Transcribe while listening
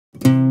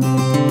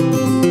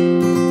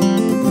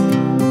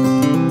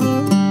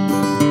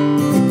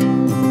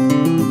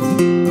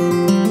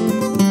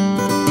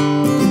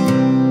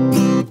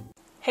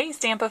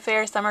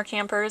Stamp-a-faire summer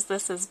campers.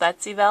 This is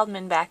Betsy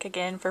Veldman back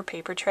again for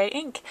Paper Tray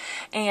Ink.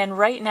 And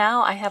right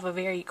now I have a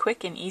very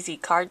quick and easy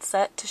card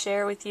set to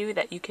share with you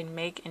that you can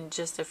make in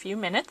just a few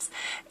minutes.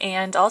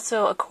 And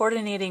also a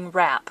coordinating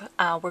wrap.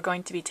 We're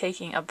going to be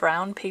taking a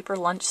brown paper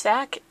lunch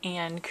sack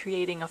and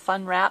creating a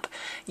fun wrap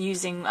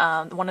using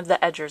one of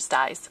the Edger's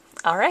dies.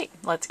 Alright,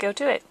 let's go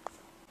to it.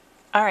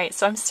 Alright,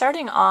 so I'm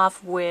starting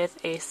off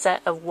with a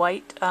set of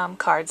white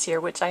cards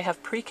here, which I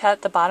have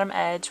pre-cut the bottom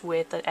edge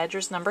with the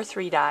Edger's number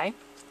 3 die.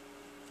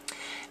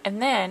 And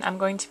then I'm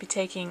going to be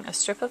taking a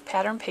strip of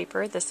pattern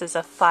paper. This is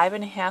a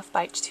 5.5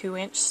 by 2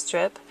 inch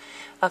strip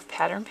of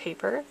pattern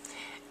paper.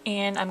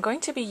 And I'm going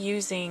to be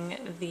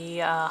using the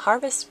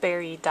Harvest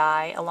Berry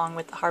die along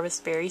with the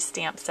Harvest Berry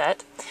stamp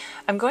set.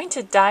 I'm going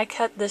to die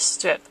cut this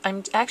strip.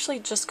 I'm actually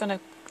just going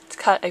to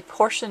cut a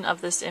portion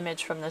of this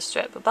image from the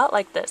strip, about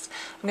like this.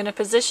 I'm going to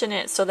position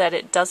it so that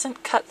it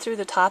doesn't cut through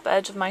the top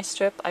edge of my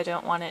strip. I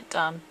don't want it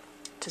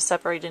to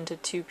separate into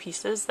two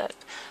pieces.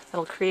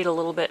 That'll create a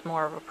little bit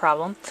more of a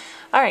problem.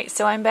 Alright,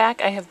 so I'm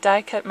back. I have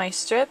die cut my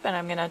strip and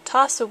I'm going to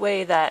toss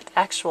away that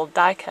actual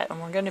die cut, and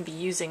we're going to be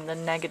using the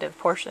negative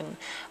portion,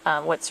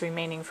 what's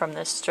remaining from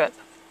this strip.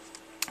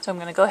 So I'm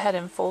going to go ahead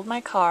and fold my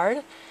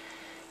card,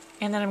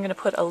 and then I'm going to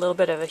put a little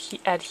bit of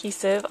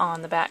adhesive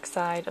on the back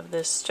side of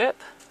this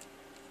strip,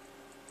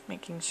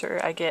 making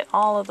sure I get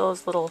all of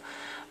those little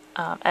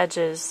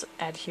edges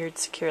adhered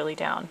securely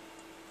down.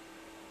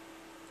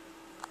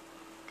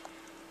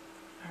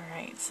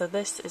 Alright, so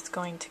this is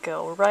going to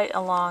go right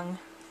along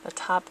the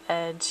top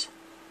edge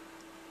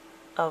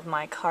of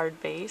my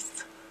card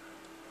base.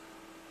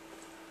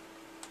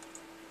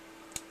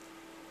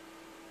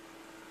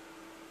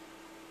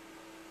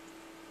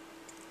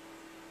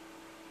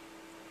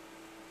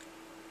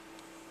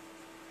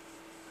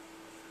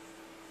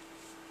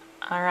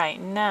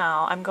 Alright,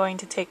 now I'm going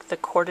to take the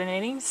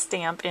coordinating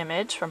stamp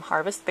image from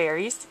Harvest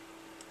Berries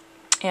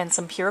and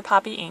some Pure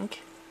Poppy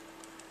ink.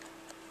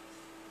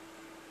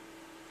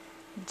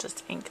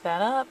 Just ink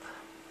that up.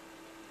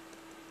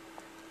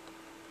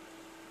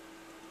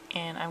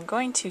 And I'm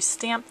going to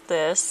stamp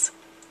this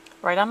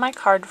right on my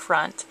card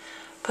front,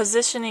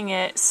 positioning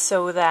it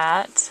so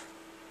that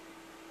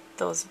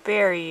those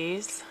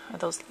berries, or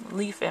those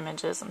leaf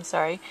images, I'm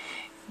sorry,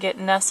 get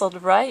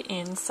nestled right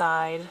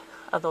inside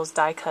of those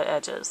die cut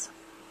edges.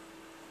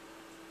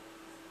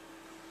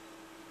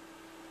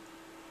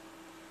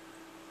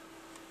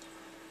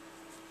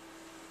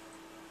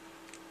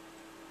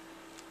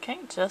 Okay,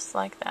 just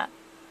like that.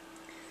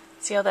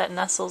 See how that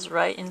nestles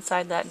right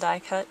inside that die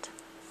cut?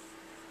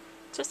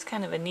 Just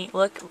kind of a neat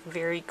look,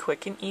 very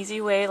quick and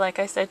easy way, like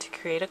I said, to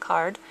create a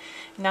card.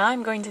 Now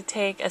I'm going to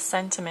take a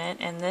sentiment,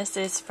 and this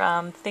is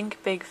from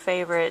Think Big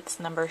Favorites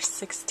number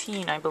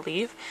 16, I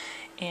believe.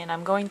 And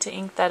I'm going to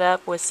ink that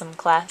up with some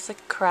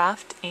classic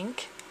craft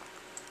ink.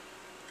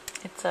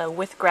 It's a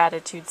With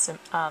Gratitude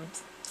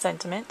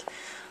sentiment.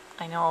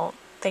 I know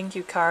thank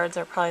you cards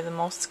are probably the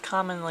most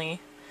common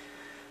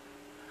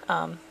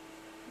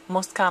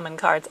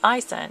cards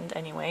I send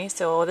anyway,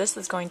 so this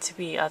is going to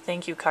be a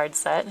thank you card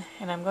set,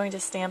 and I'm going to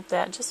stamp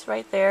that just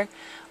right there,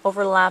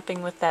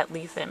 overlapping with that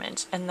leaf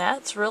image. And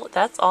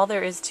that's all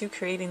there is to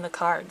creating the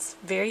cards.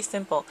 Very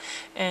simple.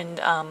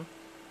 And I'm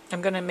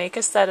going to make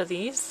a set of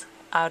these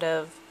out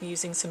of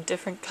using some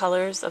different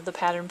colors of the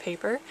pattern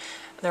paper.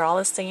 They're all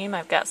the same.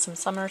 I've got some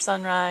Summer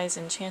Sunrise,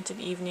 Enchanted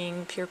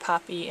Evening, Pure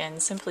Poppy,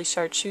 and Simply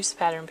Chartreuse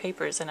pattern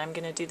papers, and I'm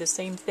going to do the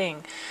same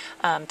thing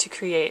to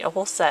create a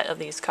whole set of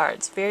these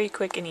cards. Very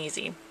quick and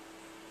easy.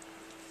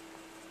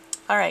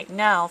 Alright,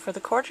 now for the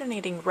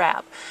coordinating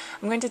wrap.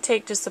 I'm going to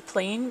take just a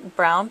plain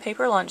brown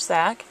paper lunch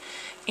sack,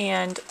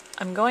 and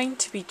I'm going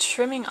to be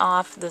trimming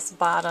off this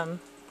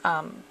bottom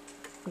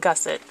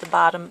gusset,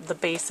 the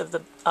base of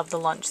the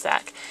lunch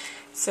sack.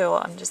 So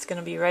I'm just going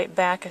to be right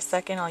back a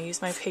second. I'll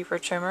use my paper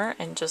trimmer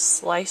and just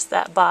slice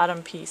that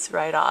bottom piece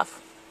right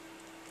off.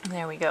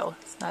 There we go.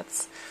 So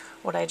that's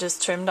what I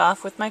just trimmed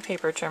off with my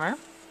paper trimmer.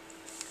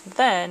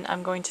 Then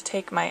I'm going to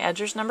take my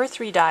Edger's number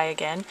 3 die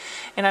again,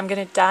 and I'm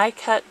going to die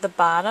cut the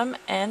bottom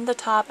and the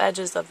top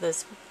edges of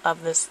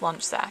this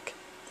lunch sack.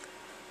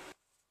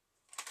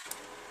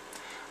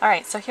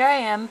 Alright, so here I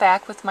am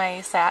back with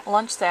my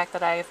lunch sack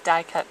that I've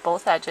die cut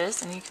both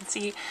edges, and you can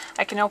see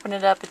I can open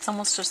it up. It's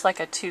almost just like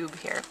a tube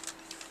here.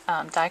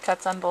 Die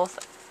cuts on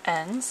both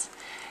ends.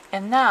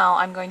 And now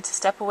I'm going to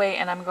step away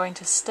and I'm going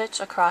to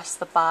stitch across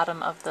the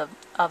bottom of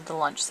the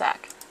lunch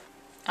sack.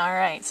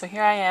 Alright, so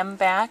here I am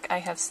back. I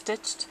have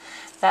stitched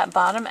that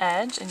bottom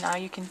edge, and now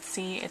you can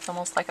see it's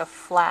almost like a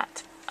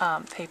flat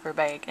paper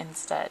bag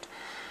instead.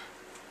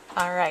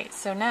 Alright,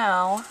 so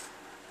now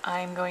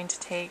I'm going to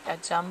take a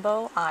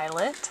jumbo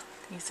eyelet.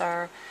 These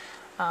are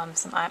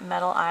some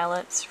metal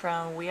eyelets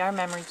from We Are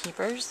Memory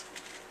Keepers.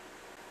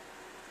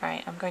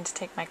 Alright, I'm going to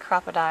take my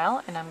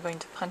crocodile and I'm going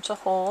to punch a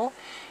hole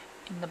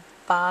in the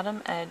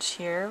bottom edge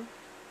here,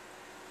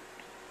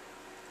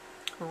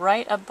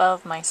 right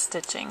above my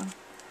stitching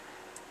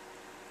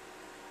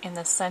in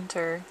the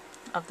center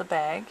of the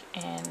bag,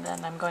 and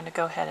then I'm going to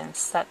go ahead and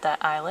set that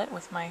eyelet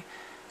with my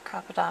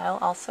crocodile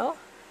also.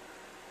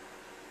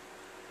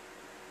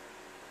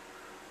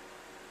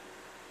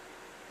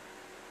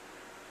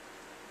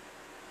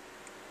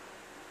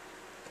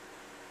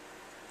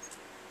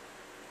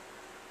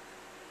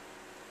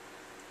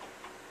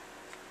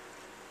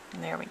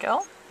 And there we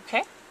go.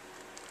 Okay.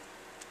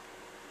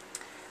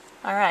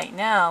 Alright,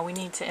 now we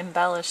need to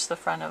embellish the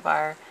front of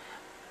our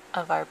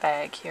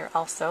bag here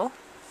also.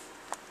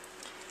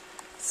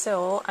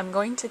 So I'm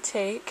going to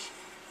take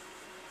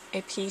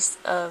a piece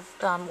of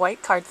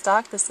white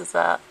cardstock. This is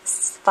a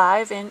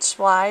 5-inch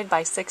wide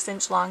by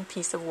 6-inch long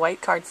piece of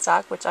white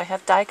cardstock, which I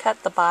have die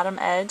cut the bottom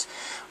edge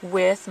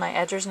with my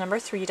Edger's number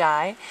 3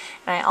 die.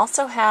 And I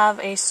also have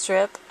a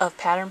strip of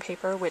pattern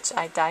paper, which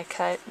I die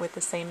cut with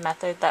the same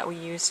method that we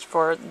used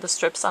for the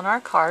strips on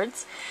our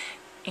cards.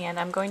 And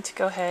I'm going to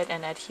go ahead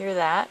and adhere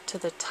that to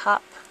the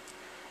top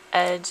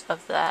edge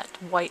of that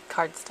white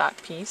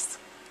cardstock piece.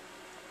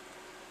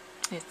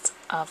 It's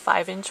a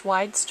 5-inch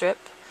wide strip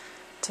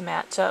to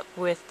match up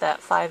with that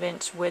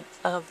 5-inch width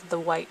of the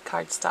white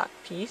cardstock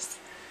piece.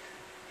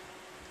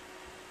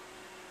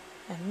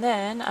 And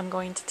then I'm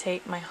going to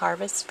take my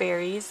Harvest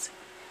Berries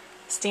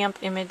stamp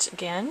image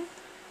again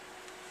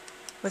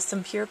with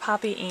some pure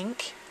poppy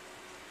ink,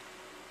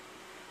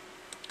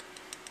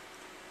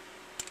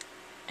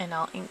 and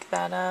I'll ink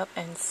that up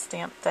and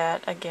stamp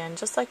that again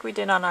just like we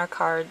did on our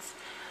cards,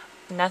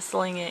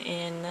 nestling it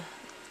in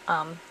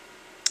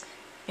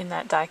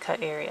that die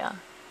cut area.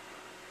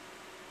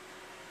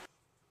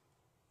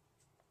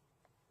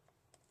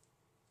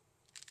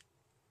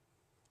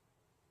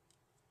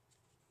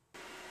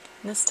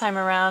 This time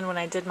around when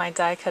I did my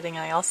die cutting,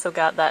 I also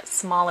got that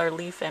smaller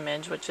leaf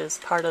image, which is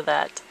part of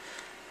that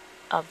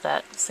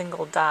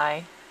single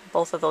die.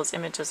 Both of those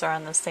images are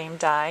on the same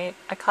die.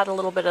 I caught a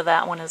little bit of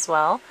that one as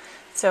well,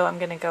 so I'm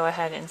going to go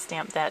ahead and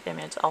stamp that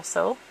image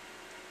also.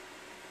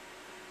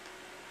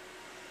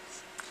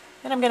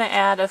 And I'm going to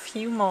add a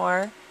few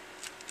more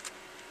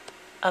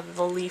of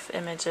the leaf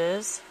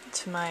images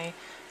to my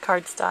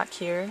cardstock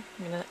here.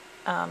 I'm going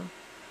to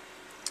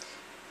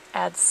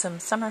add some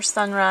summer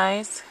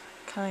sunrise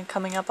kind of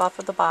coming up off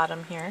of the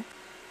bottom here,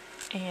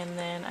 and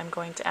then I'm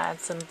going to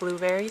add some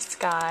blueberry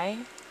sky,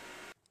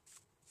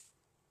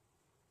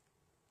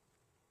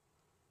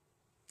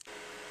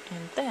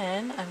 and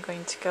then I'm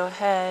going to go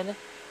ahead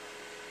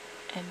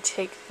and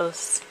take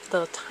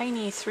the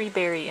tiny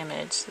 3-berry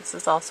image. This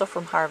is also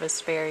from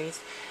Harvest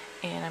Berries,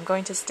 and I'm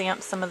going to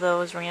stamp some of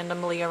those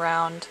randomly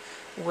around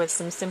with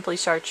some Simply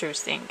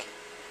Chartreuse ink.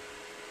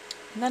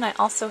 And then I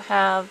also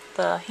have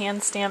the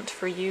Hand Stamped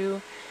For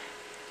You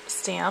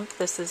stamp.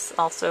 This is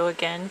also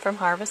again from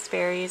Harvest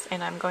Berries,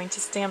 and I'm going to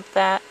stamp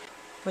that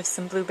with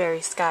some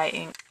Blueberry Sky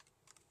ink.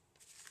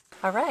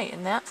 Alright,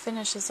 and that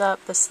finishes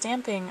up the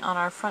stamping on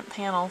our front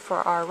panel for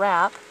our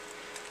wrap.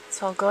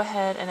 So I'll go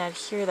ahead and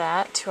adhere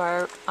that to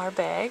our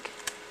bag.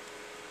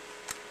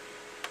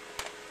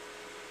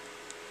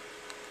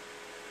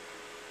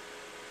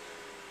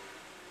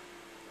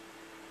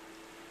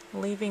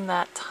 Leaving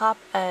that top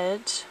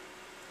edge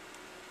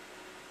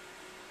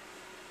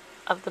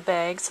of the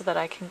bag so that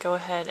I can go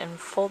ahead and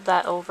fold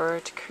that over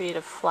to create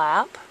a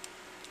flap.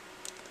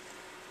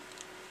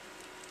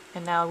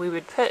 And now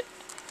you'd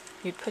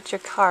put your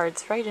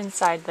cards right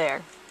inside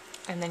there,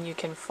 and then you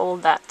can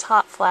fold that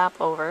top flap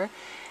over,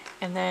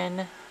 and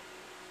then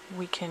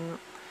we can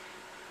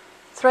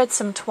thread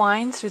some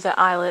twine through the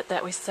eyelet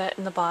that we set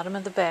in the bottom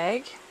of the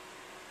bag,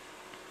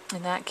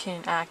 and that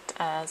can act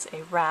as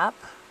a wrap.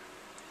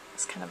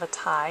 It's kind of a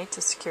tie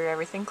to secure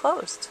everything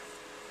closed.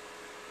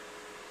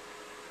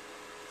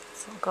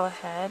 So I'll go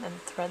ahead and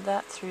thread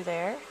that through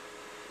there.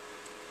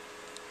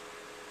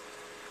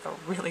 A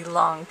really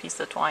long piece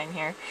of twine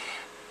here.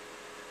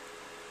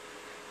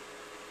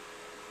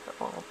 But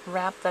we'll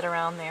wrap that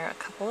around there a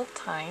couple of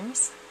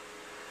times.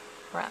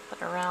 Wrap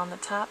it around the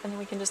top, and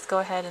we can just go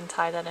ahead and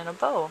tie that in a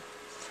bow,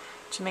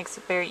 which makes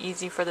it very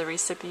easy for the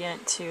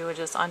recipient to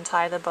just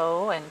untie the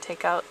bow and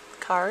take out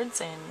cards,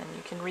 and then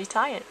you can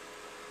retie it.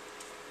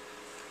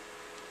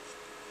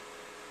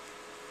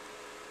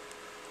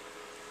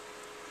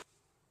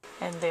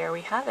 And there we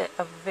have it,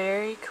 a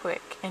very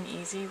quick and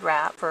easy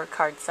wrap for a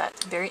card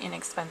set. Very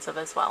inexpensive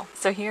as well.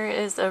 So here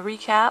is a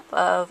recap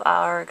of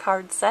our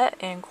card set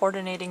and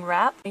coordinating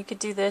wrap. You could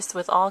do this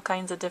with all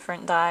kinds of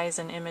different dies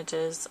and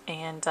images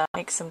and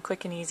make some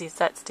quick and easy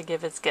sets to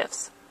give as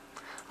gifts.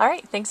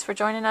 Alright, thanks for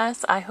joining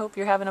us. I hope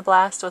you're having a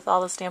blast with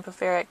all the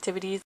Stamp-a-faire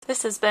activities.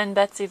 This has been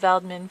Betsy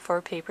Veldman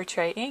for Paper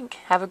Tray Ink.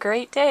 Have a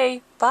great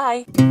day.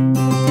 Bye!